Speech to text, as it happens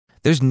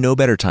There's no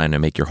better time to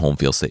make your home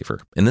feel safer.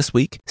 And this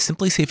week,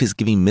 SimpliSafe is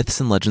giving Myths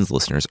and Legends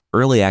listeners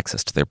early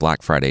access to their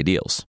Black Friday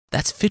deals.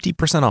 That's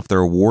 50% off their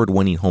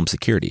award-winning home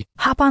security.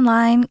 Hop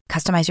online,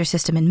 customize your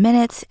system in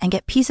minutes, and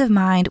get peace of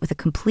mind with a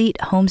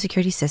complete home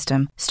security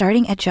system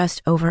starting at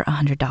just over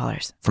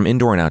 $100. From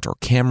indoor and outdoor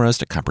cameras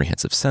to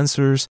comprehensive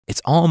sensors,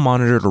 it's all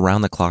monitored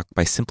around the clock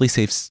by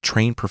SimpliSafe's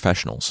trained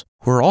professionals,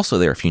 who are also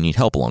there if you need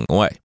help along the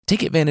way.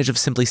 Take advantage of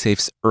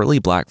SimpliSafe's early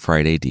Black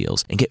Friday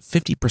deals and get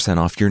 50%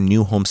 off your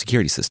new home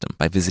security system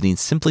by visiting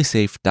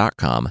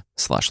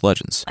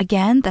simplisafe.com/legends.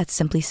 Again, that's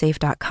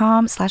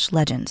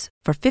simplisafe.com/legends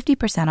for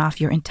 50%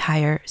 off your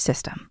entire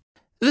system.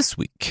 This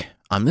week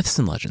on Myths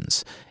and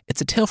Legends,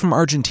 it's a tale from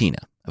Argentina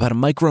about a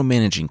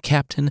micromanaging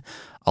captain,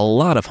 a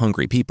lot of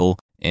hungry people,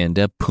 and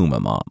a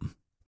puma mom.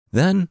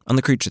 Then, on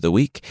the Creature of the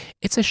Week,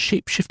 it's a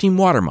shape-shifting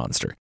water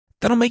monster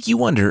that'll make you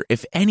wonder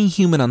if any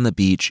human on the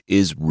beach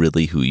is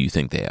really who you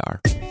think they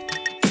are.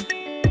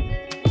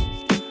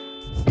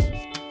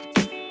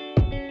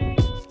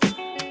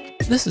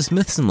 This is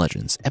Myths and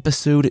Legends,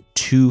 episode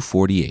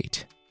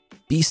 248.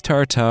 Beast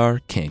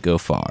Tartar Can't Go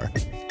Far.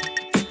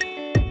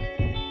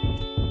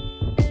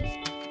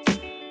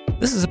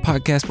 This is a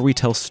podcast where we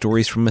tell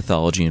stories from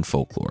mythology and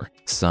folklore.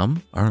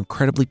 Some are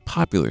incredibly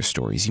popular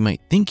stories you might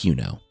think you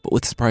know, but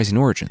with surprising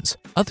origins.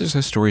 Others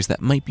are stories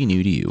that might be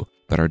new to you,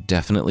 but are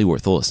definitely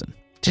worth a listen.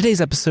 Today's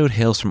episode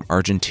hails from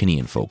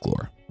Argentinian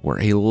folklore, where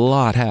a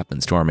lot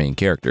happens to our main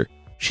character.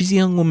 She's a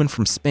young woman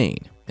from Spain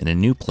in a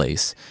new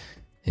place,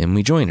 and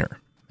we join her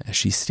as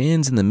she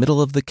stands in the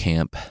middle of the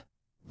camp,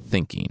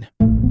 thinking.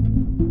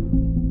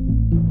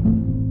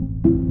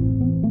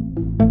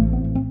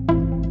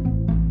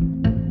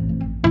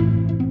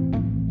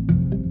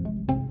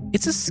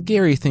 It's a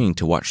scary thing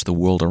to watch the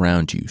world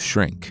around you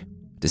shrink,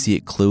 to see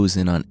it close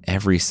in on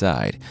every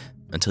side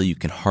until you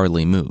can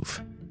hardly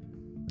move.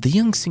 The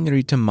young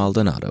Señorita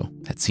Maldonado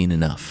had seen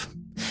enough.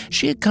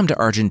 She had come to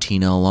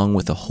Argentina along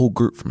with a whole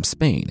group from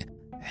Spain,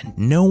 and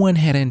no one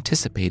had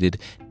anticipated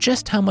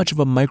just how much of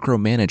a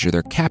micromanager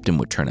their captain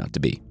would turn out to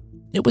be.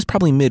 It was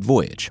probably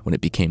mid-voyage when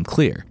it became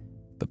clear,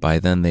 but by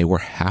then they were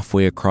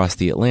halfway across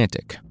the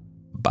Atlantic,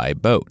 by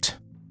boat,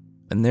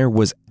 and there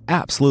was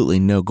absolutely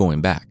no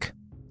going back.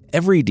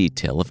 Every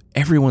detail of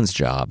everyone's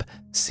job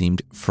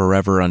seemed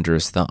forever under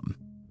his thumb.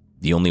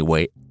 The only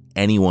way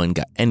anyone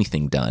got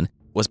anything done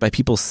was by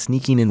people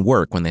sneaking in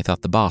work when they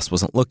thought the boss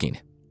wasn't looking.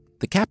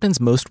 The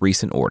captain's most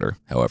recent order,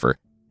 however,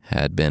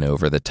 had been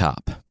over the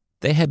top.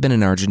 They had been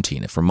in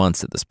Argentina for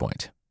months at this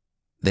point.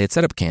 They had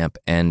set up camp,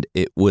 and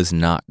it was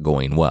not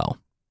going well.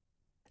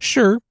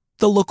 Sure,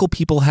 the local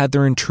people had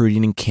their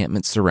intruding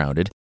encampment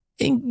surrounded,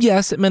 and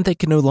yes, it meant they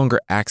could no longer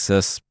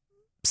access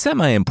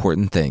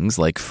semi-important things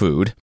like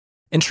food.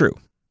 And true,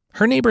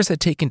 her neighbors had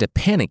taken to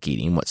panic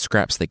eating what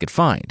scraps they could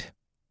find,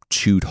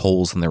 chewed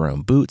holes in their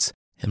own boots,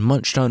 and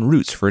munched on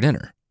roots for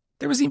dinner.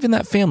 There was even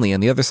that family on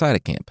the other side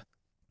of camp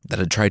that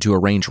had tried to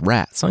arrange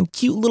rats on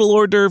cute little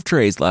hors d'oeuvre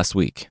trays last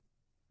week.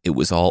 It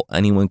was all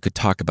anyone could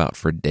talk about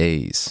for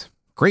days.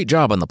 Great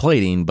job on the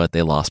plating, but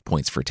they lost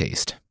points for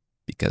taste,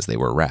 because they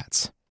were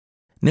rats.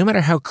 No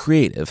matter how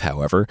creative,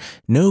 however,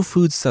 no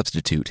food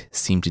substitute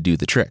seemed to do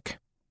the trick.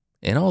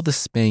 And all the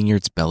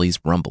Spaniards' bellies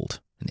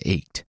rumbled and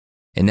ached.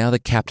 And now the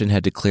captain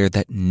had declared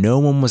that no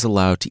one was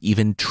allowed to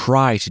even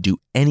try to do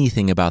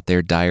anything about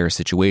their dire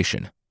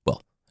situation.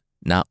 Well,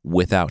 not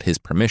without his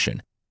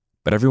permission.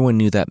 But everyone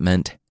knew that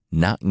meant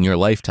not in your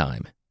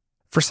lifetime.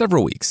 For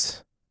several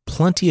weeks,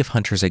 plenty of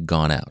hunters had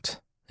gone out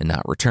and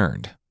not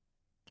returned.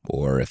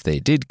 Or if they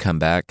did come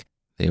back,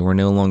 they were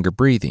no longer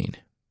breathing.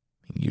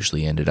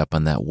 Usually ended up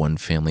on that one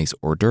family's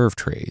hors d'oeuvre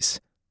trays.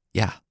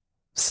 Yeah,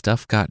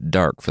 stuff got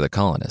dark for the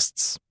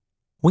colonists.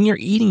 When you're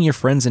eating your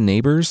friends and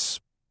neighbors,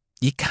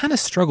 you kind of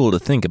struggle to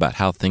think about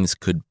how things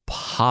could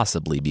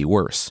possibly be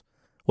worse.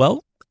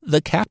 Well,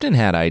 the captain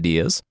had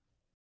ideas.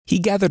 He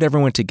gathered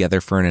everyone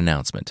together for an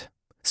announcement.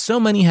 So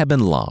many had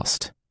been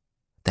lost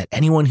that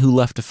anyone who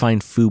left to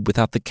find food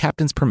without the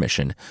captain's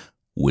permission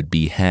would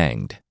be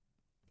hanged.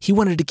 He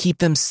wanted to keep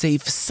them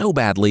safe so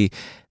badly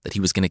that he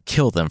was going to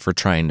kill them for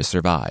trying to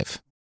survive,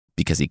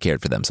 because he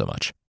cared for them so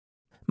much.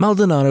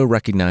 Maldonado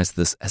recognized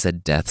this as a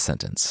death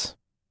sentence,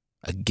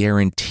 a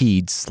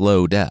guaranteed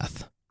slow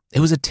death. It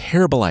was a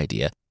terrible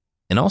idea,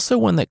 and also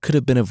one that could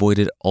have been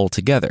avoided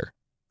altogether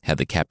had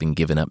the captain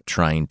given up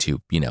trying to,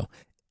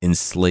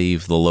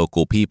 enslave the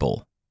local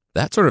people.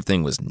 That sort of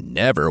thing was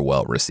never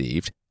well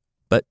received.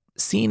 But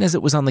seeing as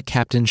it was on the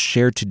captain's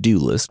shared to-do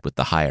list with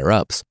the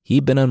higher-ups,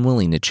 he'd been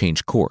unwilling to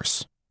change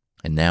course.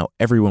 And now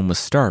everyone was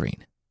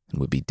starving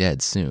and would be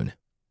dead soon.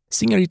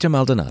 Señorita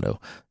Maldonado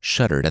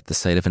shuddered at the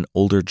sight of an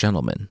older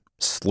gentleman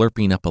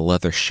slurping up a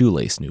leather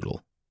shoelace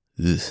noodle.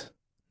 Ugh,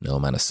 no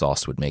amount of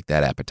sauce would make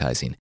that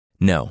appetizing.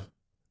 No,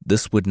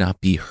 this would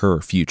not be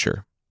her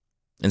future.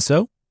 And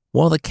so,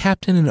 while the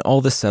captain and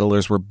all the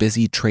settlers were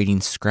busy trading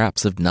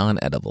scraps of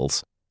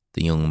non-edibles,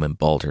 the young woman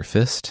balled her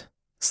fist,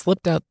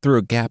 slipped out through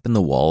a gap in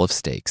the wall of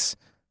stakes,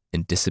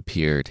 and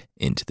disappeared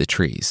into the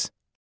trees.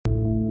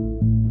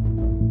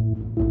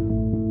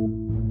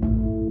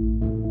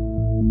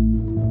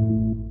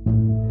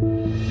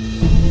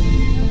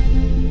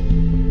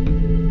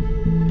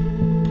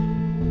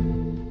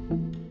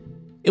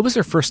 It was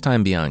her first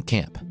time beyond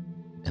camp,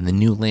 and the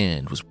new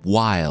land was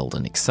wild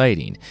and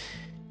exciting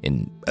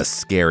in a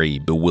scary,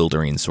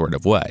 bewildering sort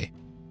of way.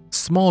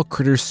 Small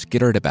critters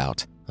skittered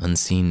about,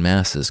 unseen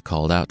masses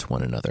called out to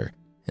one another,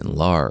 and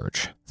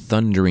large,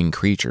 thundering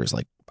creatures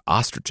like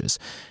ostriches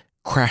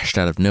crashed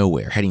out of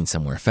nowhere, heading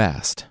somewhere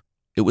fast.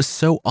 It was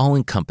so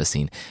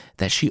all-encompassing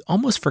that she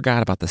almost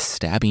forgot about the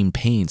stabbing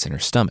pains in her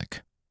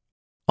stomach.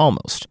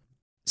 Almost.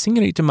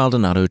 Señorita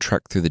Maldonado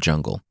trekked through the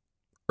jungle,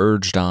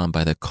 urged on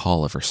by the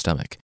call of her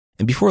stomach,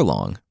 and before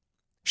long,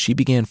 she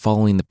began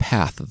following the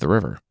path of the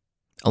river.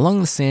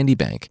 Along the sandy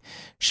bank,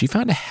 she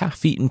found a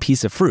half-eaten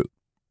piece of fruit.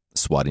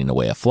 Swatting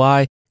away a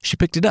fly, she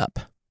picked it up,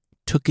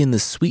 took in the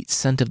sweet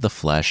scent of the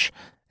flesh,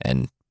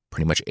 and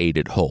pretty much ate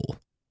it whole.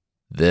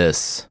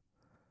 This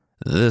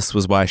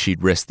was why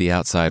she'd risked the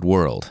outside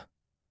world.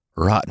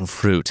 Rotten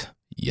fruit,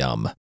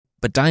 yum.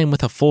 But dying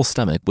with a full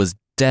stomach was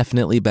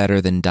definitely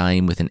better than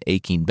dying with an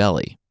aching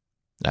belly,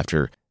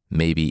 after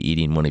maybe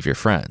eating one of your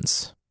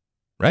friends.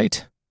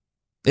 Right?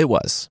 It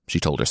was, she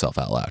told herself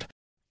out loud.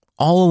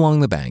 All along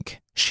the bank,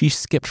 she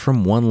skipped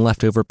from one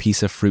leftover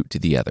piece of fruit to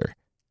the other,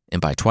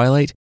 and by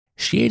twilight,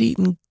 she had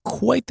eaten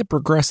quite the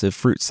progressive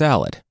fruit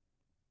salad.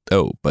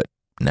 Oh, but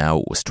now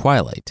it was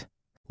twilight.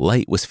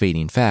 Light was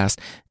fading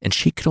fast, and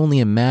she could only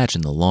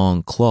imagine the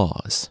long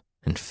claws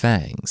and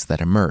fangs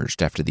that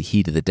emerged after the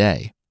heat of the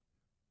day.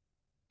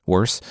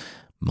 Worse,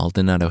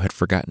 Maldonado had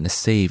forgotten to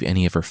save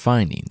any of her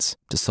findings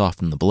to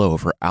soften the blow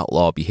of her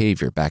outlaw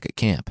behavior back at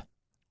camp.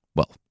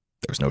 Well,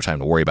 there was no time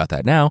to worry about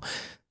that now.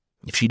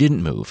 If she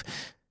didn't move,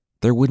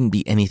 there wouldn't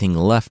be anything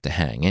left to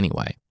hang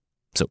anyway.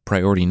 So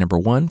priority number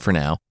one for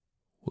now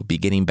would be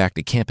getting back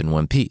to camp in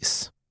one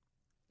piece.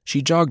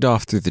 She jogged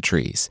off through the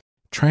trees,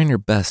 trying her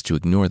best to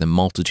ignore the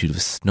multitude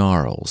of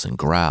snarls and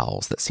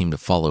growls that seemed to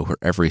follow her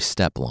every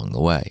step along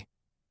the way.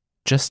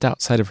 Just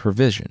outside of her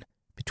vision,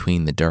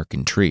 between the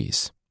darkened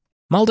trees,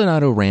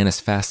 Maldonado ran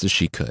as fast as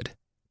she could,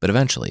 but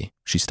eventually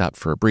she stopped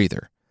for a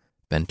breather,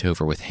 bent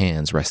over with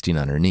hands resting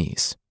on her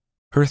knees.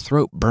 Her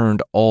throat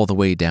burned all the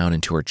way down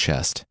into her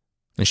chest,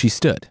 and she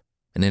stood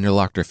and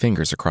interlocked her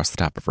fingers across the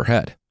top of her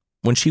head.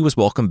 When she was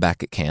welcomed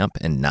back at camp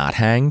and not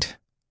hanged,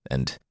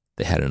 and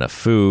they had enough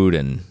food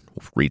and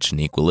reached an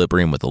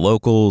equilibrium with the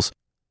locals,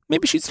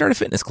 maybe she'd start a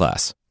fitness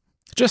class.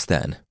 Just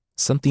then,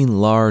 something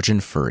large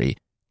and furry,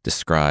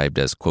 described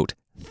as, quote,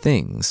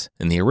 things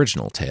in the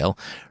original tale,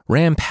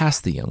 ran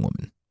past the young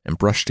woman and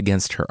brushed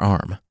against her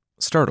arm.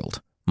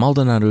 Startled,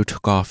 Maldonado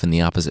took off in the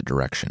opposite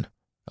direction,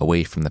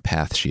 away from the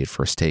path she had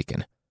first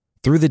taken.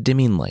 Through the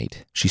dimming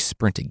light, she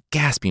sprinted,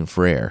 gasping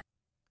for air,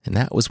 and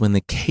that was when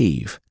the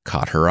cave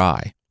caught her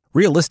eye.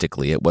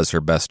 Realistically, it was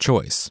her best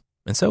choice,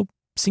 and so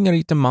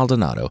Señorita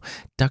Maldonado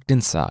ducked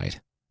inside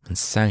and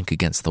sank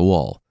against the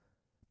wall,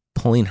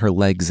 pulling her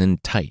legs in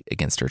tight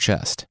against her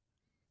chest.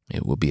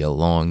 It would be a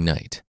long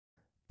night,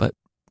 but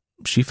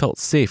she felt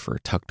safer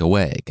tucked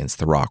away against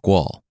the rock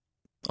wall.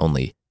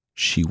 Only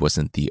she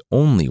wasn't the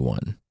only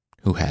one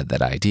who had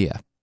that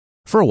idea.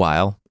 For a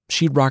while,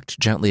 she rocked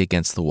gently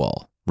against the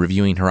wall,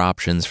 reviewing her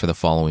options for the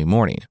following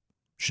morning.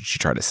 Should she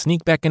try to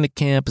sneak back into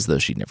camp as though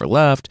she'd never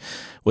left?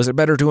 Was it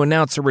better to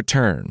announce her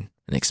return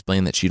and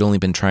explain that she'd only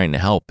been trying to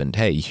help and,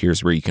 hey,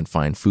 here's where you can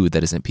find food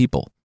that isn't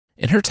people?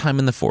 In her time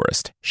in the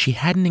forest, she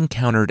hadn't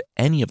encountered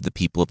any of the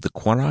people of the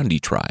Quarandi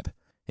tribe,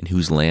 in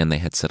whose land they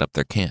had set up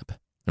their camp,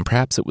 and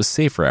perhaps it was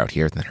safer out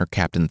here than her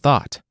captain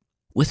thought.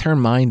 With her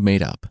mind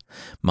made up,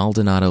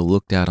 Maldonado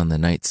looked out on the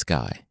night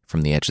sky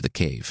from the edge of the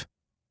cave.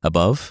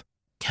 Above,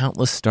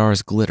 countless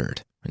stars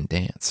glittered and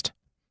danced.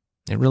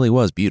 It really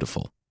was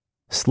beautiful.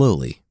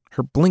 Slowly,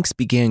 her blinks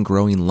began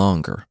growing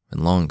longer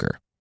and longer,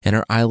 and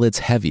her eyelids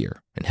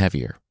heavier and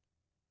heavier.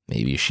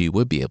 Maybe she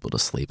would be able to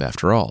sleep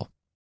after all.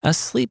 As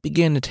sleep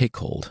began to take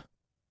hold,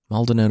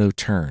 Maldonado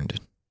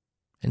turned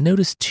and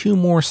noticed 2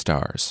 more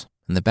stars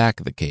in the back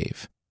of the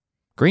cave.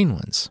 Green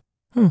ones.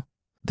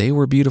 They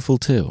were beautiful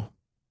too.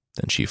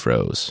 Then she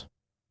froze.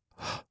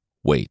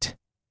 Wait.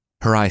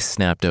 Her eyes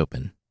snapped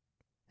open,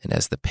 and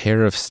as the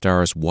pair of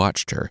stars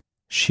watched her,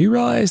 she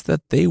realized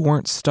that they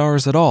weren't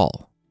stars at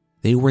all.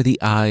 They were the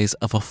eyes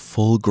of a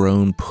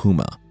full-grown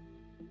puma,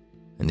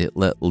 and it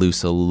let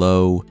loose a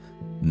low,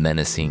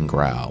 menacing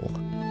growl.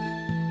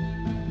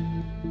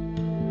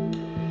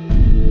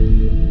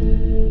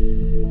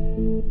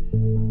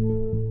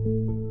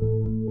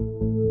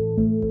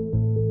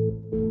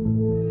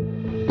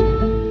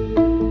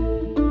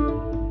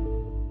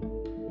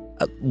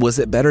 Was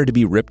it better to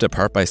be ripped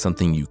apart by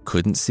something you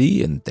couldn't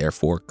see and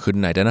therefore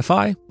couldn't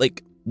identify?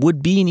 Like,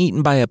 would being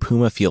eaten by a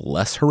puma feel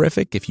less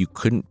horrific if you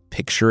couldn't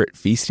picture it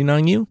feasting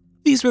on you?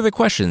 These were the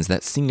questions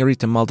that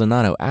Señorita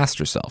Maldonado asked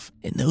herself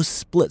in those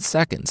split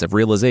seconds of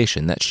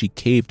realization that she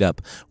caved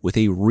up with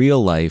a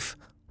real-life,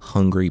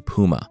 hungry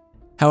puma.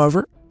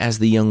 However, as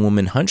the young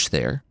woman hunched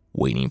there,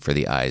 waiting for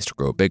the eyes to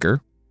grow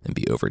bigger and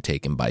be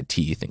overtaken by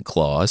teeth and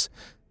claws,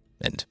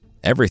 and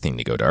everything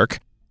to go dark,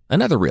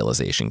 another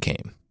realization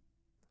came.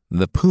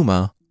 The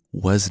puma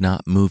was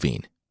not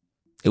moving.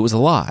 It was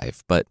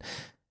alive, but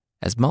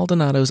as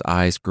Maldonado's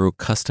eyes grew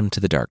accustomed to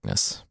the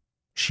darkness,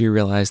 she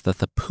realized that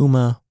the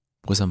puma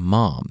was a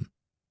mom.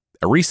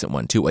 A recent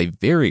one, too, a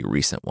very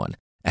recent one.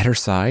 At her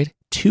side,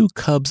 2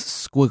 cubs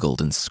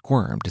squiggled and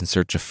squirmed in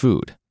search of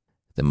food.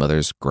 The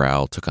mother's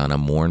growl took on a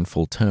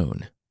mournful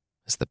tone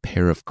as the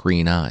pair of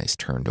green eyes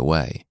turned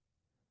away.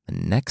 The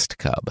next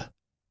cub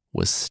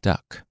was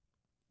stuck.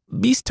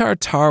 Beef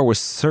tartare was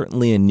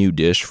certainly a new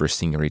dish for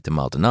Señorita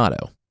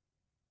Maldonado.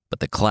 But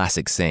the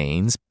classic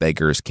sayings,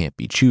 beggars can't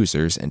be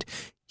choosers, and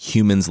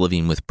humans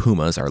living with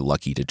pumas are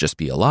lucky to just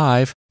be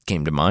alive,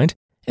 came to mind,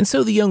 and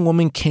so the young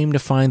woman came to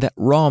find that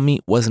raw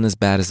meat wasn't as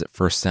bad as it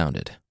first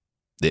sounded.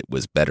 It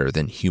was better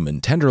than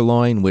human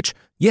tenderloin, which,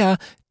 yeah,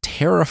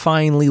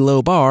 terrifyingly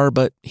low bar,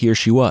 but here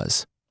she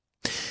was.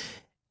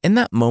 In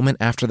that moment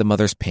after the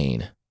mother's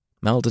pain,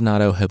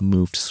 Maldonado had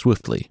moved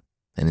swiftly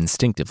and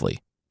instinctively.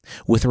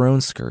 With her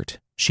own skirt,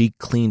 she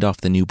cleaned off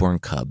the newborn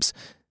cubs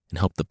and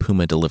helped the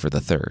puma deliver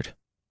the third.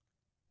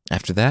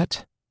 After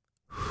that,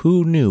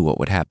 who knew what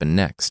would happen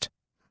next?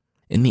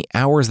 In the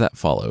hours that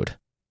followed,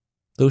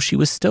 though she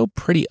was still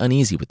pretty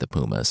uneasy with the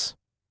pumas,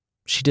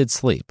 she did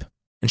sleep,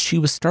 and she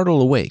was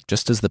startled awake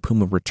just as the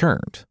puma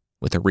returned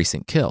with a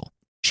recent kill.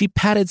 She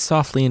padded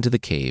softly into the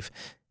cave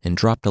and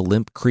dropped a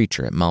limp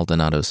creature at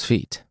Maldonado's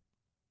feet.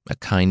 A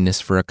kindness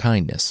for a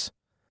kindness,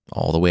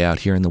 all the way out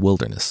here in the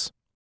wilderness.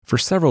 For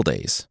several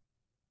days,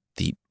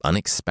 the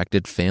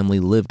unexpected family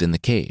lived in the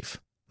cave.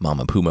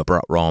 Mama Puma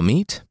brought raw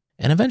meat,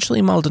 and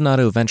eventually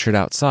Maldonado ventured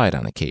outside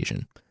on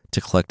occasion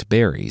to collect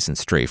berries and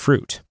stray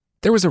fruit.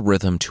 There was a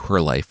rhythm to her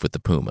life with the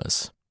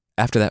pumas.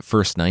 After that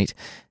first night,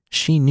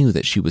 she knew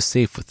that she was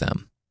safe with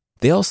them.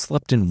 They all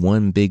slept in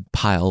one big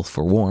pile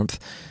for warmth,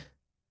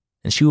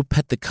 and she would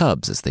pet the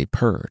cubs as they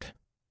purred.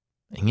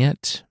 And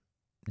yet,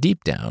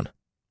 deep down,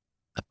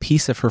 a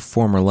piece of her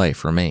former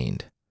life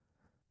remained,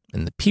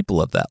 and the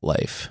people of that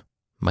life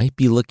might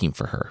be looking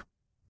for her.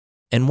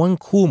 And one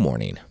cool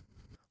morning,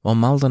 while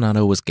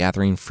Maldonado was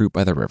gathering fruit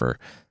by the river,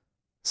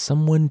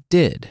 someone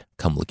did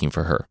come looking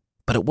for her,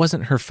 but it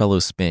wasn't her fellow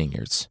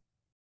Spaniards.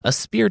 A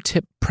spear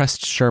tip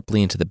pressed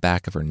sharply into the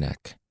back of her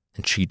neck,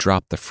 and she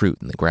dropped the fruit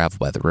in the gravel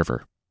by the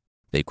river.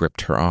 They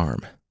gripped her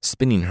arm,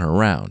 spinning her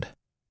around.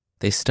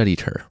 They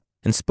studied her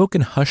and spoke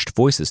in hushed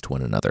voices to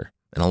one another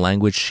in a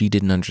language she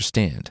didn't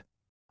understand.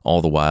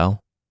 All the while,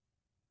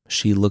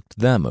 she looked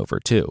them over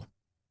too.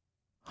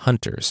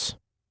 Hunters.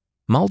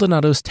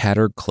 Maldonado's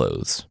tattered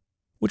clothes,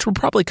 which were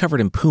probably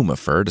covered in puma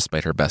fur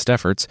despite her best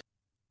efforts,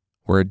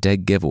 were a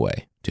dead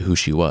giveaway to who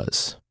she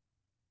was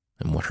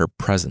and what her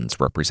presence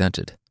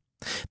represented.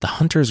 The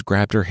hunters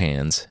grabbed her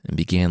hands and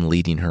began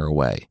leading her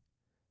away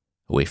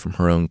from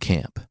her own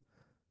camp,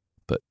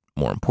 but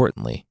more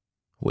importantly,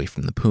 away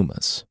from the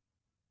pumas.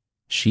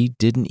 She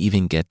didn't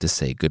even get to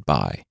say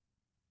goodbye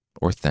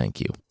or thank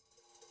you.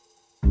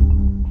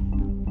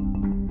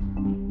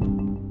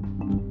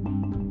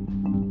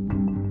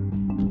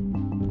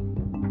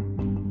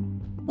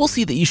 We'll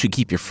see that you should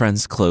keep your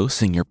friends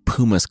close and your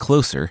pumas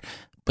closer,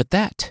 but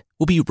that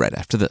will be right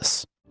after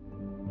this.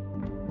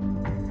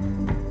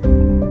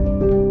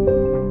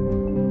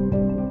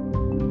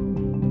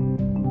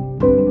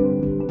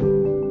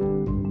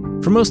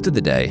 For most of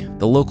the day,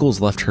 the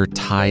locals left her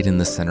tied in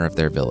the center of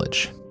their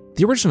village.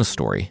 The original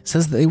story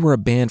says that they were a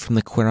band from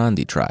the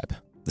Quirandi tribe,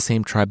 the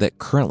same tribe that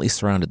currently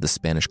surrounded the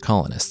Spanish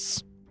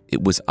colonists.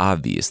 It was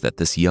obvious that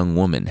this young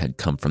woman had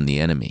come from the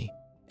enemy.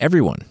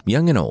 Everyone,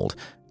 young and old,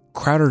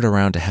 crowded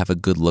around to have a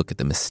good look at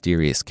the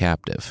mysterious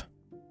captive.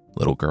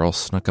 Little girls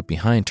snuck up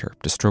behind her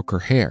to stroke her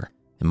hair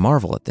and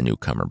marvel at the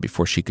newcomer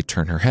before she could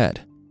turn her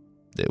head.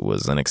 It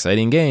was an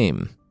exciting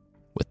game,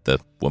 with the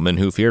woman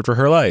who feared for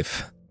her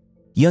life.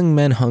 Young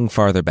men hung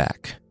farther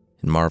back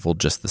and marveled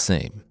just the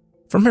same.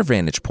 From her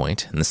vantage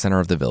point in the center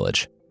of the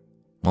village,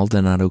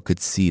 Maldonado could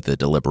see the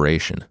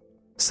deliberation.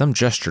 Some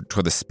gestured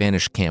toward the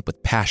Spanish camp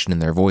with passion in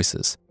their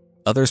voices.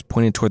 Others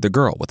pointed toward the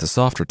girl with a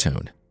softer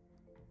tone.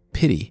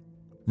 Pity.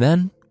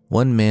 Then,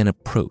 one man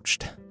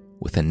approached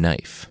with a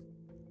knife.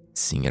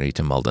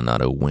 Señorita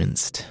Maldonado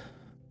winced.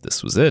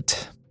 This was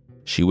it.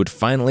 She would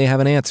finally have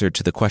an answer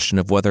to the question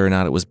of whether or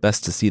not it was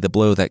best to see the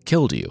blow that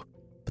killed you.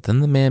 But then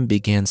the man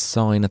began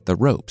sawing at the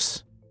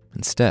ropes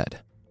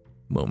instead.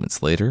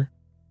 Moments later,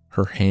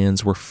 her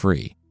hands were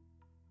free.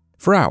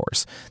 For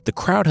hours, the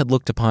crowd had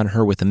looked upon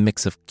her with a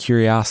mix of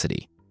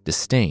curiosity,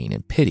 disdain,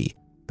 and pity,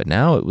 but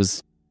now it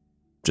was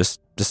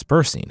just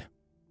dispersing.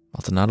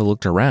 Maldonado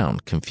looked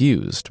around,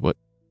 confused. What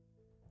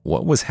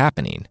was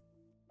happening?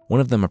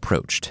 One of them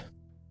approached.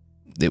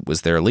 It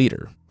was their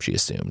leader, she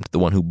assumed, the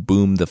one who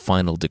boomed the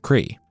final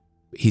decree.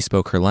 He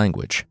spoke her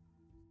language.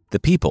 The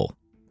people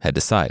had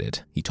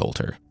decided, he told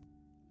her.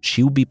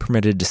 She would be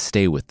permitted to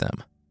stay with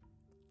them,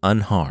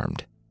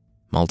 unharmed.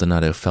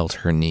 Maldonado fell to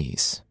her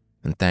knees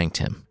and thanked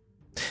him.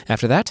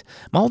 After that,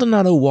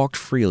 Maldonado walked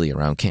freely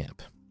around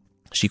camp.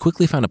 She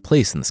quickly found a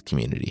place in this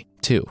community,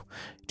 too,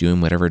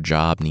 doing whatever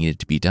job needed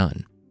to be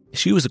done.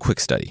 She was a quick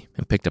study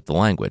and picked up the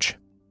language.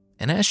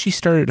 And as she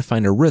started to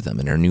find a rhythm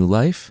in her new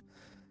life,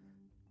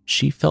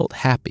 she felt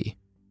happy.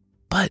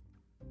 But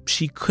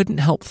she couldn't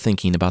help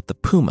thinking about the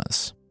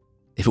pumas.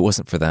 If it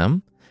wasn't for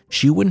them,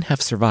 she wouldn't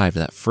have survived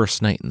that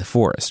first night in the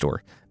forest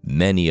or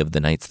many of the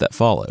nights that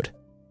followed.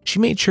 She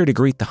made sure to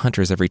greet the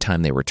hunters every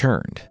time they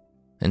returned.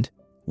 And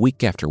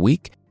week after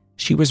week,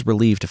 she was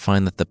relieved to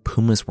find that the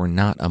pumas were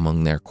not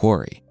among their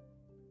quarry.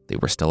 They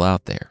were still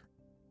out there,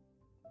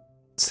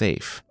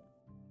 safe.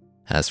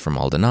 As for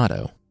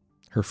Maldonado,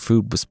 her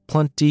food was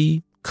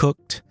plenty,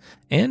 cooked,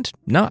 and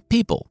not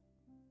people.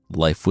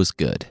 Life was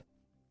good.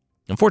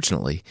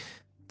 Unfortunately,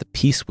 the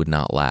peace would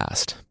not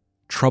last.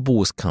 Trouble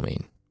was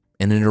coming,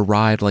 and it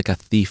arrived like a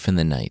thief in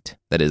the night.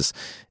 That is,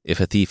 if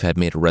a thief had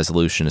made a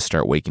resolution to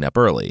start waking up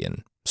early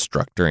and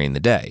struck during the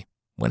day,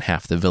 when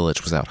half the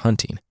village was out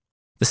hunting.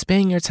 The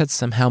Spaniards had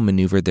somehow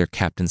maneuvered their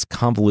captain's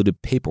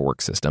convoluted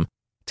paperwork system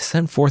to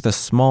send forth a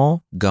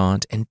small,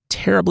 gaunt, and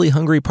terribly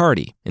hungry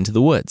party into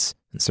the woods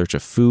in search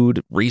of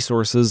food,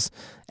 resources,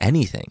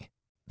 anything.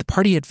 The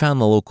party had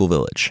found the local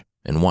village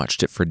and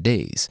watched it for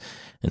days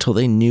until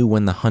they knew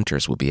when the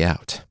hunters would be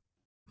out.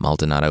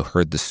 Maldonado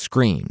heard the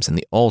screams and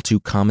the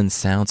all-too-common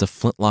sounds of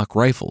flintlock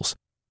rifles.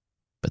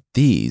 But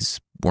these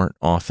weren't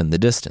off in the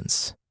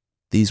distance.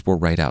 These were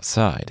right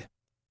outside.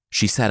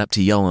 She sat up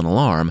to yell in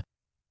alarm,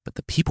 but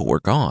the people were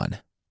gone.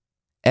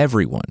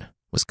 Everyone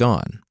was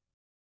gone.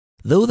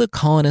 Though the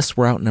colonists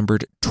were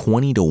outnumbered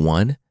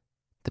 20-1,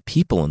 the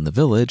people in the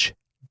village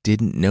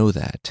didn't know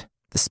that.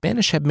 The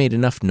Spanish had made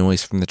enough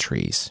noise from the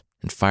trees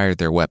and fired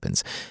their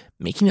weapons,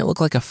 making it look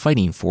like a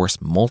fighting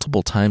force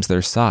multiple times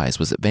their size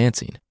was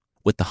advancing.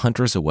 With the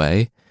hunters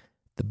away,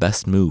 the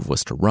best move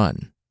was to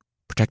run,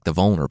 protect the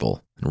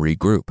vulnerable, and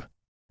regroup.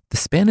 The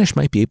Spanish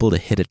might be able to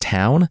hit a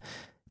town,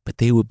 but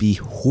they would be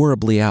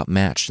horribly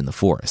outmatched in the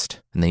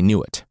forest, and they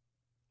knew it,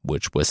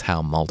 which was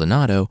how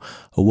Maldonado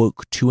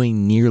awoke to a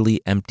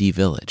nearly empty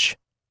village.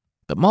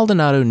 But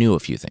Maldonado knew a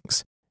few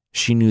things.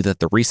 She knew that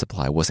the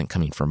resupply wasn't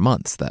coming for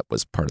months, that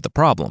was part of the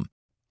problem,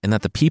 and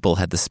that the people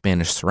had the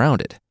Spanish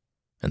surrounded,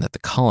 and that the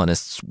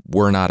colonists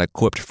were not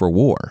equipped for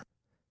war.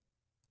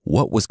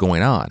 What was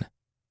going on?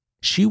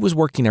 She was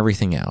working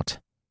everything out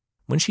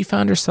when she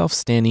found herself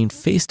standing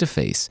face to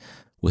face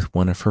with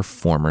one of her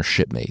former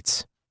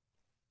shipmates.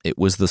 It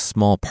was the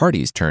small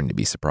party's turn to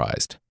be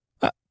surprised.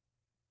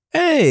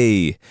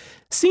 Hey,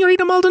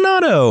 Señorita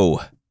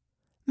Maldonado!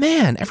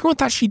 Man, everyone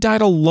thought she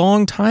died a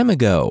long time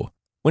ago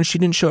when she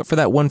didn't show up for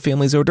that one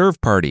family's hors d'oeuvre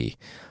party.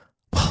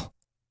 Well,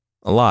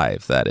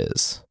 alive, that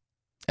is.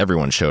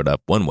 Everyone showed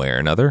up one way or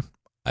another,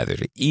 either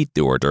to eat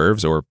the hors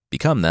d'oeuvres or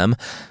become them.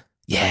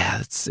 Yeah,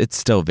 it's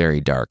still very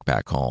dark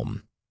back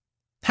home.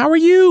 How are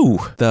you,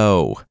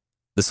 though?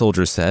 The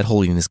soldier said,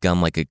 holding his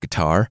gun like a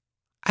guitar.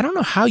 I don't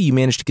know how you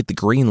managed to get the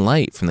green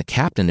light from the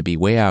captain to be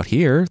way out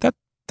here.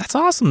 That's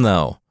awesome,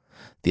 though.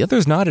 The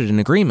others nodded in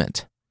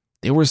agreement.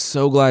 They were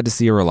so glad to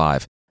see her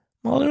alive.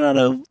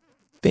 Maldonado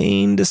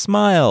feigned a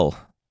smile.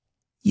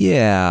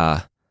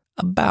 Yeah,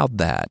 about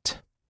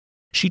that.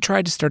 She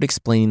tried to start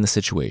explaining the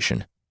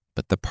situation,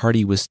 but the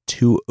party was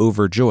too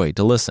overjoyed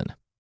to listen.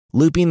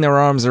 Looping their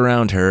arms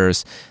around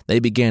hers, they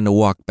began to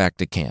walk back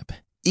to camp,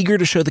 eager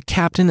to show the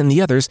captain and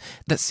the others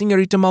that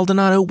Señorita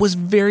Maldonado was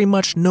very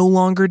much no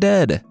longer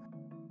dead.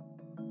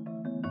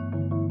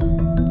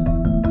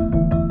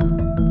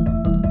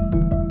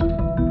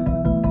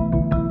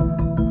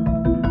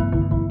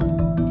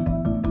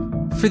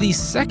 For the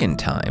second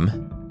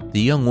time, the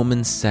young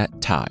woman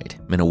sat tied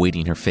and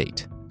awaiting her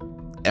fate.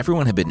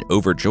 Everyone had been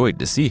overjoyed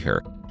to see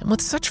her, and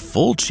with such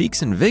full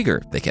cheeks and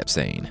vigor, they kept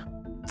saying.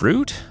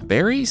 Fruit?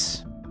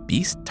 Berries?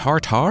 Beast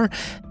tartare?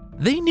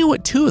 They knew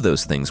what two of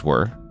those things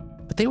were,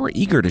 but they were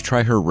eager to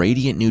try her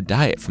radiant new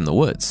diet from the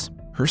woods.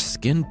 Her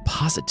skin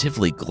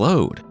positively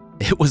glowed.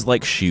 It was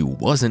like she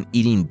wasn't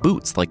eating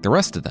boots like the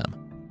rest of them.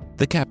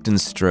 The captain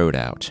strode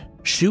out,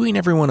 shooing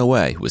everyone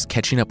away who was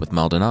catching up with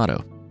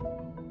Maldonado.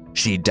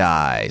 She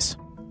dies,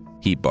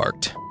 he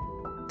barked.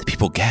 The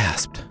people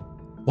gasped.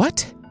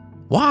 What?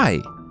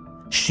 Why?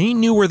 She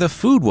knew where the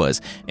food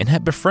was and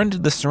had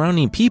befriended the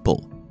surrounding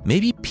people.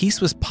 Maybe peace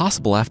was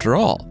possible after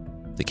all.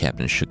 The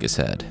captain shook his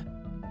head.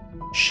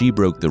 She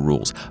broke the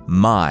rules,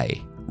 my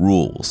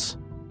rules.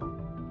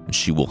 And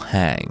she will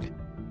hang,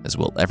 as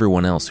will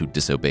everyone else who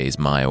disobeys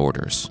my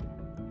orders.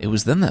 It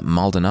was then that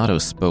Maldonado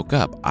spoke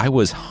up. I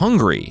was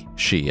hungry,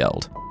 she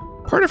yelled.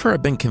 Part of her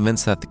had been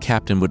convinced that the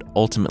captain would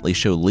ultimately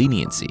show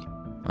leniency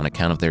on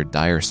account of their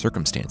dire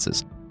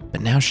circumstances,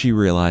 but now she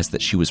realized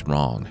that she was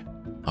wrong.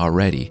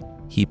 Already,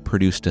 he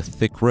produced a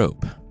thick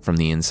rope from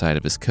the inside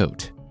of his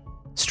coat.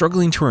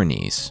 Struggling to her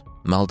knees,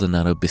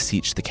 Maldonado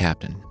beseeched the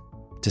captain.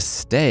 To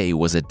stay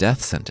was a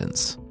death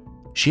sentence.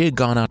 She had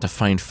gone out to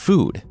find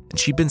food, and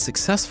she'd been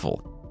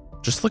successful.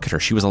 Just look at her,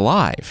 she was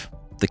alive.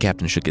 The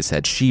captain shook his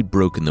head. She'd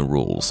broken the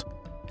rules,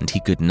 and he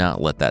could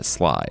not let that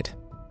slide.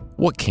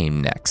 What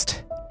came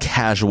next?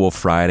 Casual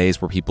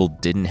Fridays where people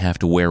didn't have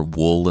to wear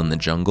wool in the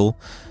jungle?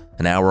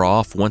 An hour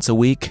off once a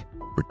week?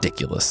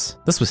 Ridiculous.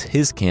 This was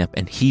his camp,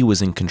 and he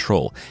was in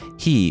control.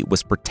 He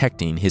was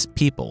protecting his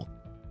people.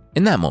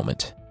 In that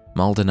moment,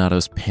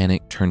 Maldonado's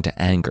panic turned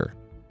to anger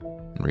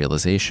and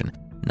realization.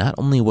 Not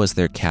only was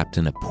their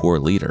captain a poor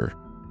leader,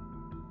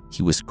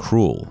 he was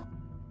cruel.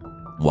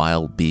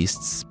 Wild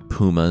beasts,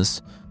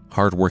 pumas,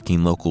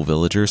 hardworking local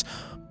villagers,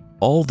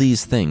 all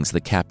these things the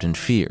captain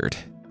feared,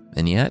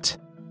 and yet,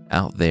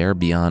 out there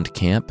beyond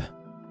camp,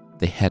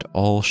 they had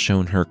all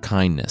shown her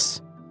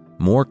kindness.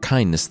 More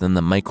kindness than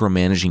the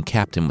micromanaging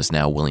captain was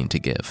now willing to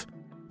give.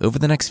 Over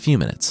the next few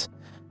minutes,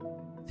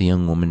 the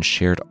young woman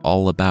shared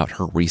all about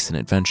her recent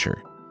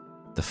adventure.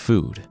 The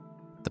food,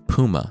 the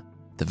puma,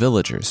 the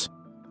villagers.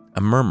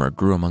 A murmur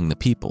grew among the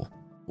people.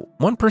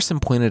 One person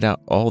pointed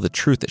out all the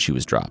truth that she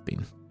was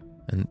dropping,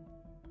 and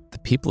the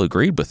people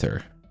agreed with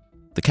her.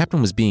 The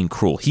captain was being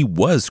cruel. He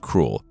was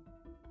cruel.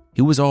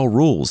 He was all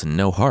rules and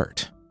no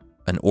heart.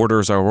 An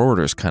orders are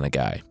orders kind of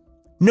guy.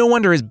 No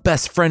wonder his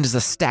best friend is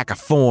a stack of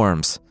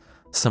forms,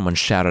 someone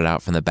shouted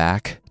out from the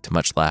back, to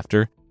much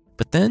laughter.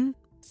 But then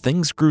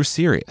things grew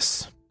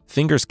serious.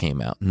 Fingers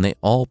came out and they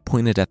all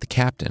pointed at the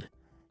captain.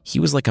 He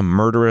was like a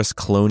murderous,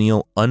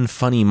 colonial,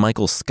 unfunny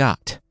Michael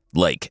Scott.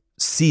 Like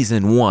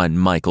Season 1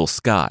 Michael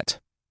Scott.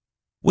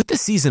 With the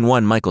Season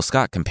 1 Michael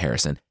Scott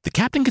comparison, the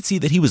captain could see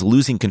that he was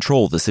losing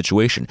control of the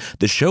situation.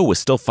 The show was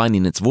still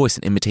finding its voice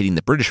and imitating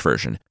the British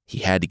version. He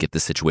had to get the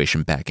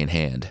situation back in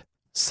hand.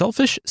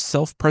 Selfish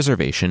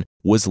self-preservation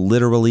was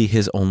literally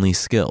his only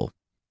skill.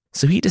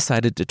 So he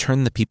decided to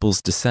turn the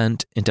people's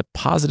dissent into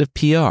positive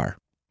PR.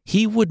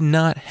 He would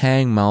not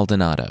hang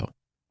Maldonado,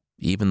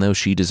 even though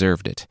she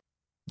deserved it.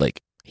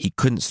 He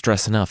couldn't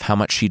stress enough how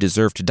much she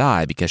deserved to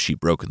die because she'd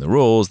broken the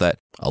rules that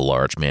a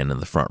large man in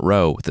the front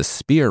row with a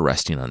spear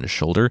resting on his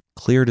shoulder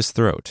cleared his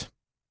throat.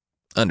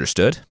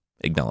 Understood,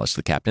 acknowledged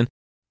the captain.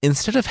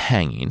 Instead of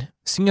hanging,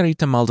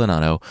 Señorita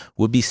Maldonado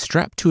would be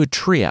strapped to a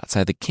tree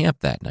outside the camp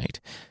that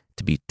night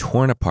to be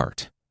torn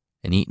apart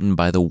and eaten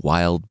by the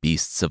wild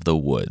beasts of the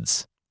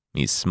woods.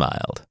 He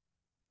smiled.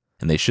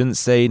 And they shouldn't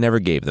say he never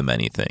gave them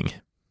anything.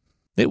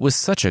 It was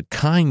such a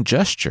kind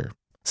gesture.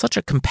 Such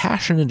a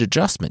compassionate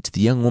adjustment to the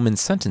young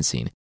woman's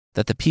sentencing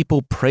that the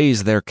people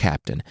praised their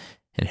captain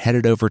and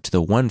headed over to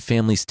the one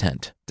family's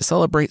tent to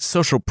celebrate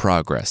social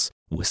progress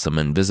with some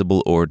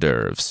invisible hors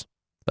d'oeuvres.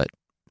 But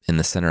in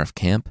the center of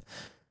camp,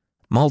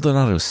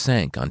 Maldonado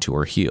sank onto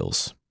her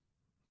heels.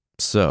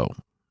 So,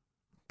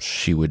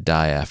 she would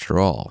die after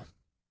all.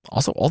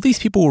 Also, all these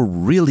people were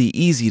really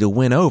easy to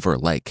win over.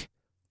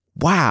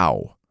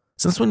 Wow!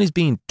 Since when is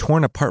being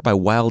torn apart by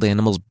wild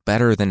animals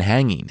better than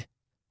hanging?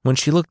 When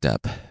she looked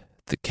up,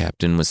 the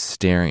captain was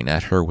staring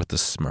at her with a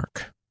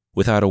smirk.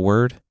 Without a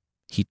word,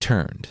 he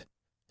turned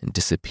and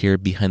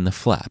disappeared behind the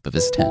flap of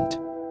his tent.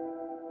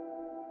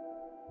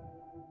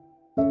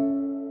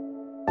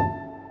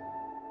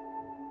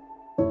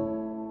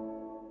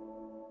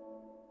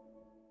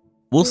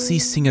 We'll see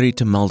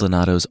Señorita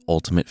Maldonado's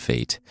ultimate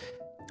fate,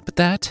 but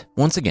that,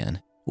 once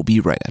again, will be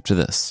right after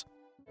this.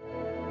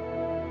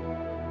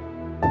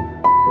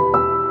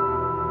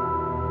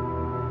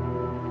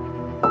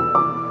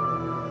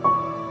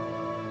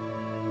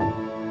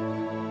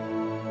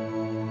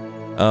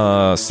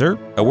 Sir,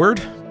 a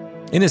word?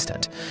 In his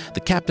tent, the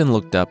captain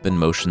looked up and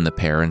motioned the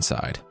pair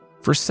inside.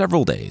 For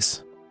several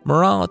days,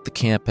 morale at the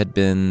camp had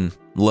been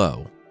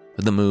low,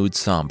 the mood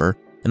somber,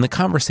 and the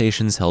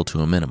conversations held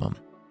to a minimum.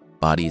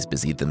 Bodies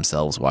busied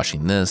themselves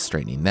washing this,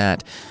 straightening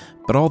that,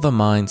 but all the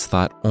minds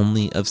thought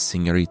only of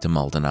Señorita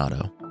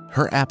Maldonado.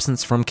 Her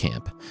absence from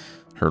camp,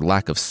 her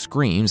lack of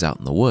screams out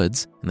in the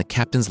woods, and the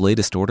captain's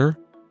latest order,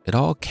 it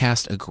all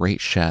cast a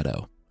great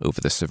shadow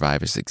over the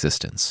survivor's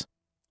existence.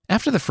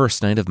 After the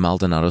first night of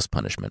Maldonado's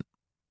punishment,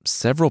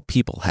 several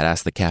people had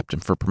asked the captain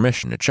for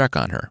permission to check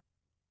on her,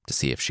 to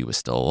see if she was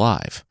still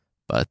alive,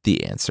 but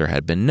the answer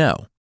had been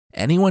no.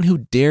 Anyone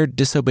who dared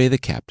disobey the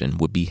captain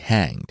would be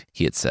hanged,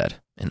 he had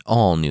said, and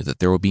all knew that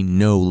there would be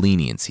no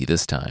leniency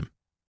this time.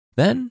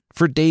 Then,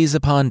 for days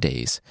upon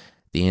days,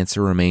 the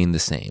answer remained the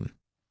same,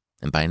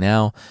 and by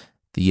now,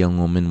 the young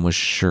woman was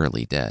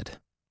surely dead.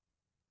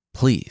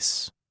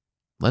 Please,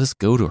 let us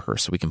go to her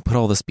so we can put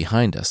all this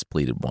behind us,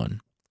 pleaded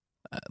one.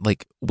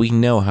 We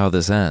know how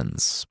this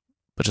ends,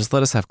 but just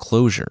let us have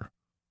closure.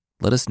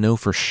 Let us know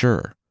for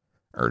sure,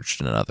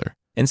 urged another.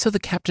 And so the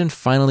captain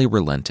finally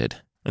relented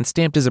and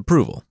stamped his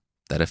approval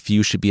that a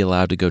few should be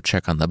allowed to go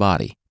check on the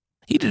body.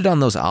 He did it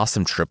on those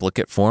awesome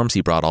triplicate forms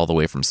he brought all the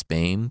way from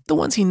Spain, the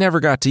ones he never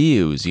got to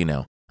use,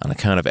 on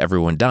account of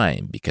everyone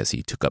dying because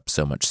he took up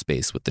so much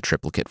space with the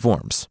triplicate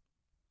forms.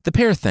 The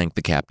pair thanked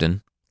the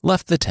captain,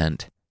 left the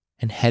tent,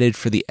 and headed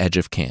for the edge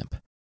of camp.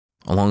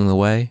 Along the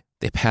way,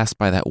 they passed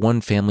by that one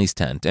family's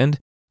tent, and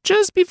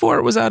just before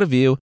it was out of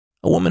view,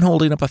 a woman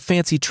holding up a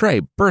fancy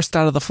tray burst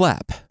out of the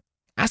flap,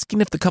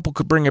 asking if the couple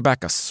could bring her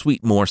back a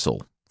sweet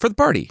morsel for the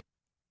party.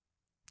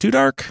 Too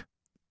dark?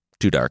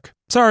 Too dark.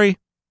 Sorry.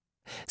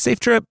 Safe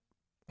trip.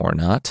 Or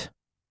not.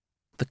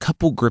 The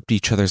couple gripped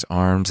each other's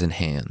arms and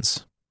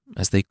hands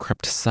as they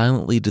crept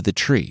silently to the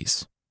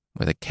trees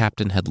where the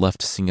captain had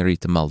left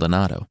Señorita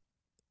Maldonado.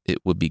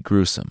 It would be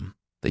gruesome,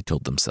 they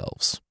told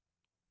themselves.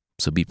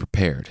 So be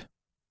prepared.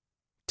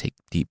 Take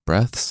deep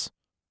breaths,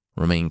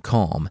 remain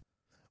calm.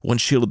 One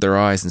shielded their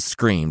eyes and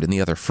screamed, and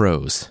the other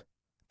froze.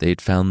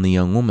 They'd found the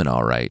young woman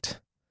all right.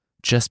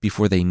 Just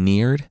before they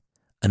neared,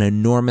 an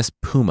enormous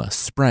puma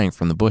sprang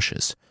from the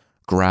bushes,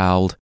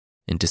 growled,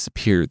 and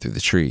disappeared through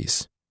the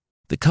trees.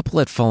 The couple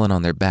had fallen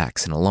on their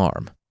backs in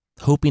alarm,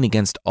 hoping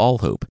against all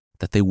hope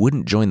that they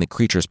wouldn't join the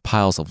creature's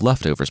piles of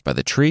leftovers by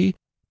the tree,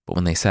 but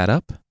when they sat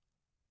up,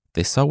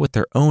 they saw with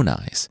their own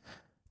eyes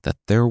that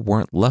there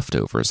weren't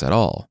leftovers at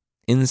all.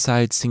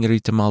 Inside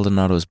Senorita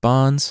Maldonado's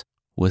bonds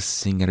was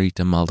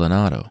Senorita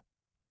Maldonado,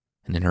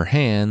 and in her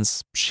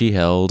hands she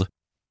held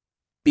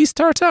beef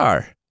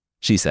tartare,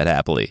 she said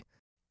happily.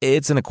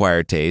 It's an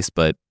acquired taste,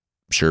 but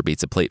sure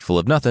beats a plate full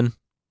of nothing.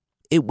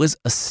 It was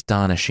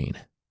astonishing.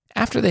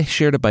 After they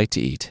shared a bite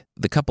to eat,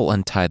 the couple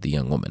untied the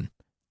young woman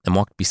and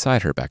walked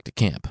beside her back to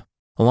camp.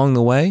 Along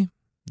the way,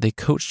 they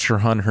coached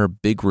her on her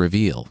big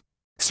reveal.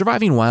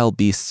 Surviving wild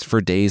beasts for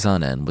days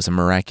on end was a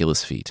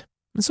miraculous feat,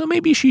 and so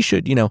maybe she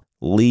should,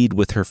 lead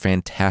with her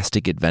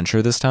fantastic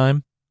adventure this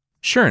time.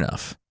 Sure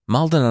enough,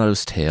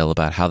 Maldonado's tale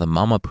about how the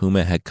mama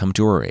puma had come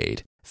to her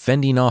aid,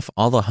 fending off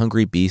all the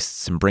hungry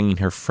beasts and bringing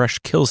her fresh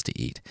kills to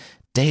eat,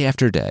 day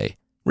after day,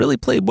 really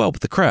played well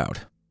with the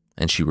crowd,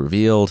 and she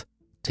revealed,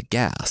 to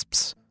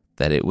gasps,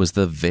 that it was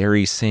the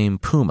very same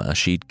puma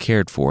she'd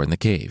cared for in the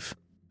cave.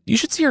 You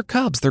should see her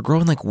cubs, they're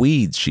growing like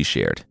weeds, she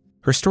shared.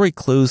 Her story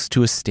closed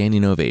to a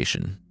standing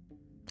ovation.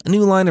 A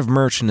new line of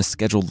merch and a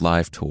scheduled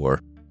live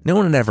tour. No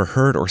one had ever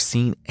heard or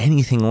seen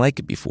anything like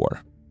it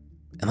before.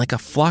 And like a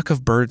flock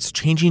of birds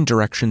changing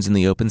directions in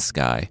the open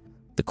sky,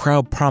 the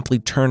crowd promptly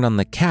turned on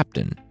the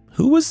captain,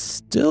 who was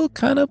still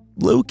kind of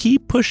low-key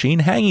pushing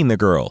hanging the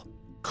girl.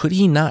 Could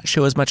he not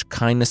show as much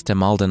kindness to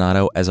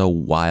Maldonado as a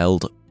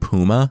wild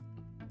puma?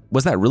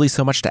 Was that really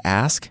so much to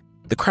ask?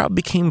 The crowd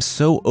became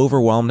so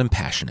overwhelmed and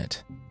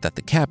passionate that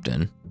the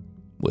captain,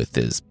 with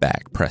his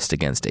back pressed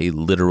against a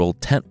literal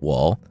tent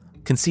wall,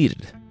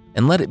 conceded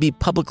and let it be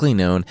publicly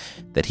known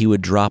that he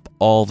would drop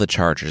all the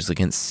charges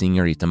against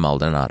Senorita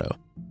Maldonado.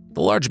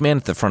 The large man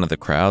at the front of the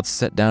crowd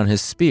set down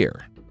his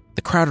spear.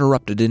 The crowd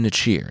erupted into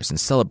cheers and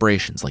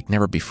celebrations like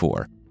never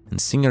before, and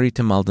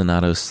Senorita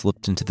Maldonado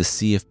slipped into the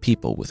sea of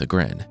people with a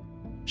grin.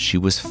 She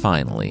was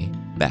finally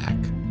back.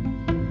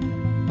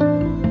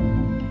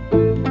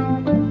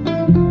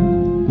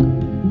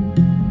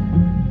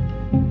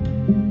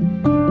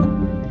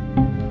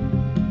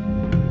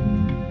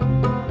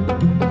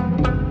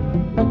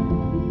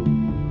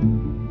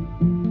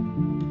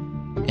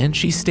 And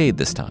she stayed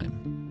this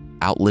time,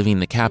 outliving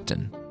the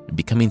captain and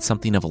becoming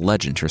something of a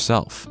legend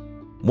herself.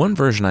 One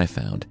version I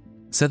found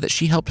said that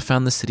she helped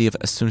found the city of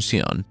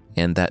Asunción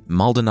and that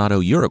Maldonado,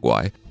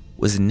 Uruguay,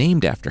 was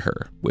named after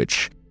her,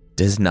 which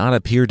does not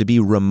appear to be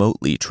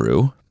remotely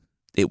true.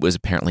 It was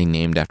apparently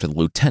named after the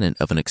lieutenant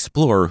of an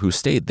explorer who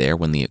stayed there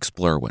when the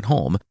explorer went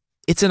home.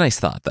 It's a nice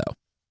thought, though.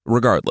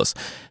 Regardless,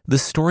 the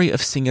story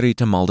of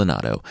Senorita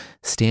Maldonado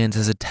stands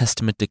as a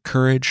testament to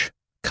courage,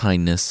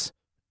 kindness,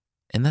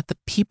 and that the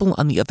people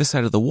on the other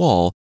side of the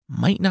wall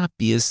might not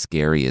be as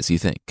scary as you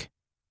think.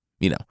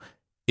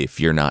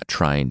 If you're not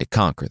trying to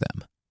conquer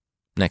them.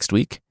 Next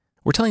week,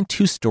 we're telling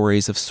 2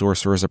 stories of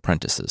sorcerers'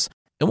 apprentices,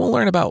 and we'll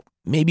learn about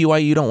maybe why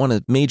you don't want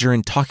to major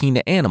in talking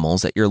to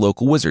animals at your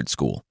local wizard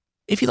school.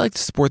 If you'd like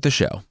to support the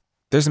show,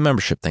 there's a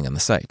membership thing on the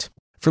site.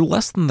 For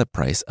less than the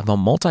price of a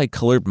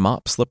multicolored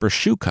mop slipper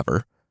shoe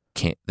cover,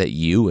 that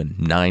you and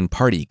 9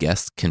 party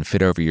guests can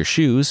fit over your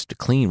shoes to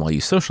clean while you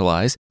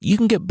socialize, you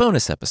can get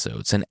bonus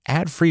episodes and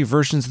ad-free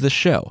versions of the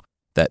show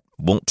that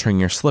won't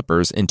turn your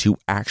slippers into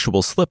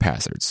actual slip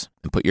hazards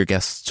and put your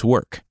guests to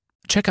work.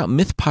 Check out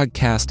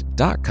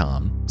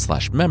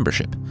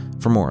mythpodcast.com/membership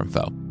for more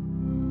info.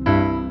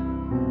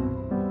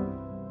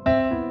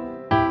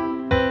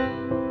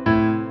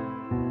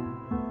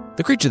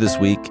 The creature this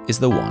week is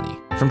the Wani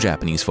from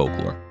Japanese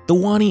folklore. The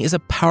Wani is a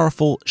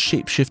powerful,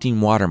 shape-shifting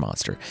water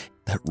monster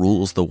that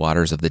rules the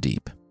waters of the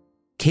deep.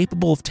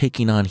 Capable of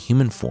taking on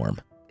human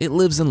form, it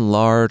lives in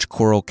large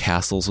coral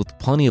castles with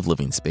plenty of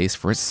living space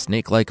for its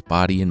snake-like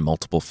body and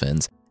multiple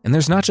fins. And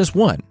there's not just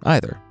one,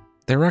 either.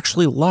 There are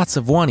actually lots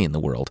of Wani in the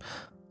world,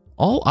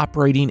 all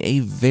operating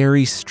a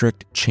very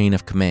strict chain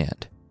of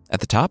command.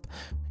 At the top,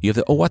 you have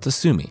the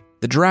Owatasumi,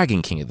 the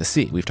Dragon King of the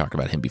Sea. We've talked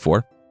about him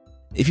before.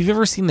 If you've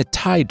ever seen the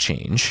tide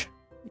change,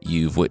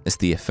 you've witnessed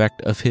the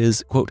effect of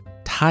his, quote,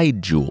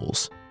 tide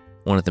jewels.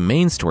 One of the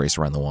main stories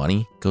around the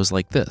Wani goes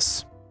like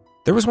this.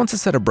 There was once a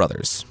set of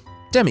brothers,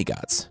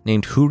 demigods,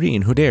 named Huri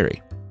and Huderi.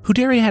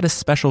 Huderi had a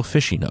special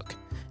fishing hook,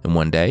 and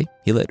one day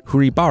he let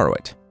Huri borrow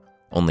it.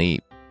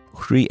 Only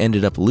Huri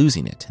ended up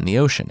losing it in the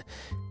ocean,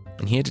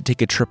 and he had to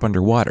take a trip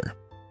underwater.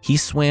 He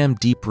swam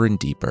deeper and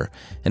deeper,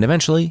 and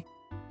eventually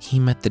he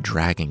met the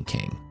Dragon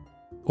King,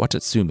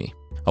 Watatsumi,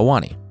 a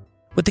Wani.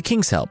 With the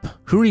king's help,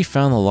 Huri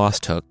found the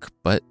lost hook,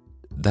 but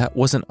that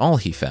wasn't all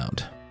he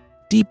found.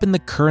 Deep in the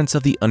currents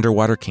of the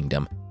underwater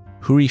kingdom,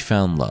 Huri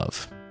found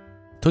love.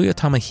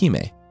 Toyotama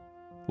Hime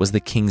was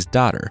the king's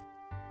daughter,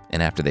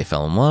 and after they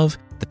fell in love,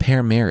 the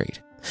pair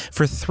married.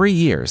 For 3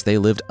 years, they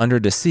lived under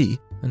the sea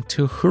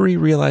until Huri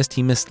realized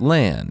he missed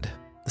land,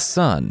 the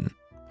sun,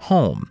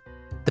 home.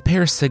 The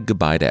pair said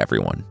goodbye to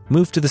everyone,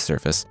 moved to the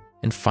surface,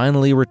 and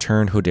finally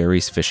returned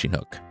Hoderi's fishing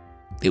hook.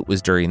 It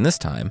was during this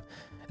time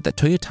that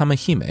Toyotama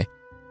Hime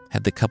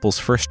had the couple's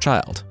first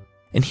child.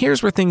 And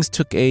here's where things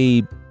took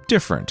a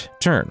different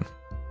turn.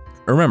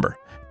 Remember,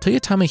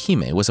 Toyotama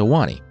Hime was a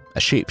Wani, a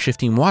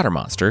shape-shifting water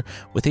monster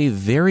with a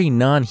very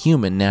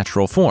non-human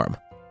natural form,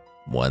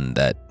 one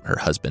that her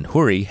husband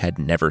Hori had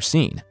never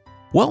seen.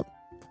 Well,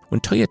 when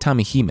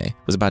Toyotama Hime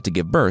was about to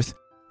give birth,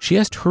 she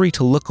asked Hori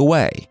to look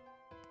away,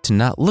 to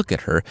not look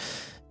at her,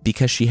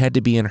 because she had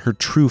to be in her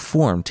true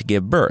form to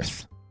give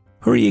birth.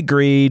 Hori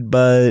agreed,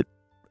 but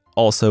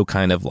also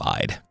kind of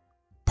lied.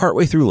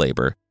 Partway through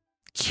labor,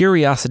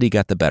 curiosity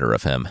got the better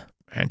of him,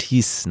 and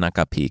he snuck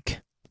a peek.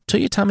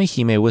 Toyotama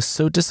Hime was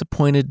so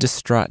disappointed,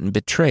 distraught, and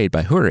betrayed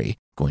by Hori,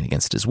 going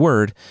against his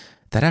word,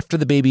 that after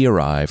the baby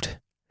arrived,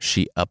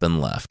 she up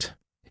and left.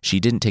 She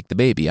didn't take the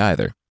baby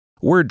either.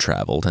 Word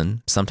traveled,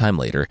 and sometime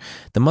later,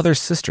 the mother's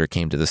sister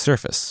came to the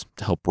surface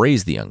to help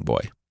raise the young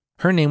boy.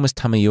 Her name was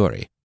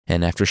Tamayori,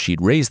 and after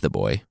she'd raised the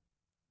boy,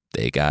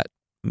 they got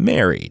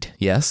married,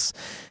 yes,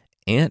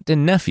 aunt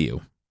and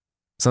nephew.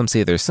 Some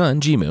say their son,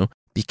 Jimmu,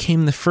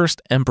 became the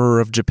first emperor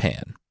of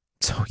Japan.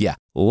 So yeah,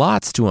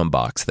 lots to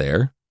unbox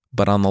there.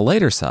 But on the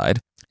lighter side,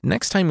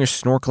 next time you're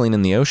snorkeling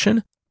in the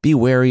ocean, be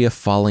wary of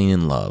falling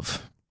in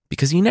love,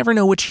 because you never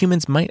know which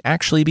humans might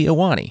actually be a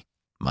Wani.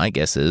 My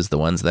guess is the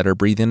ones that are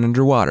breathing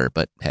underwater,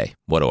 but hey,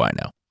 what do I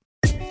know?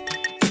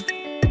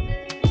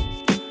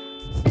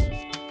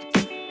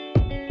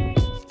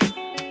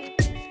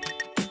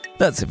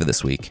 That's it for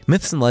this week.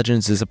 Myths and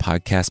Legends is a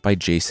podcast by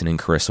Jason and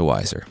Carissa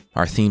Weiser.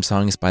 Our theme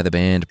song is by the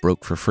band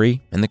Broke for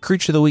Free, and the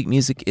Creature of the Week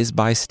music is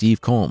by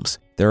Steve Combs.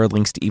 There are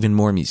links to even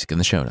more music in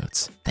the show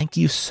notes. Thank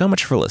you so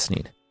much for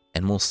listening,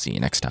 and we'll see you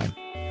next time.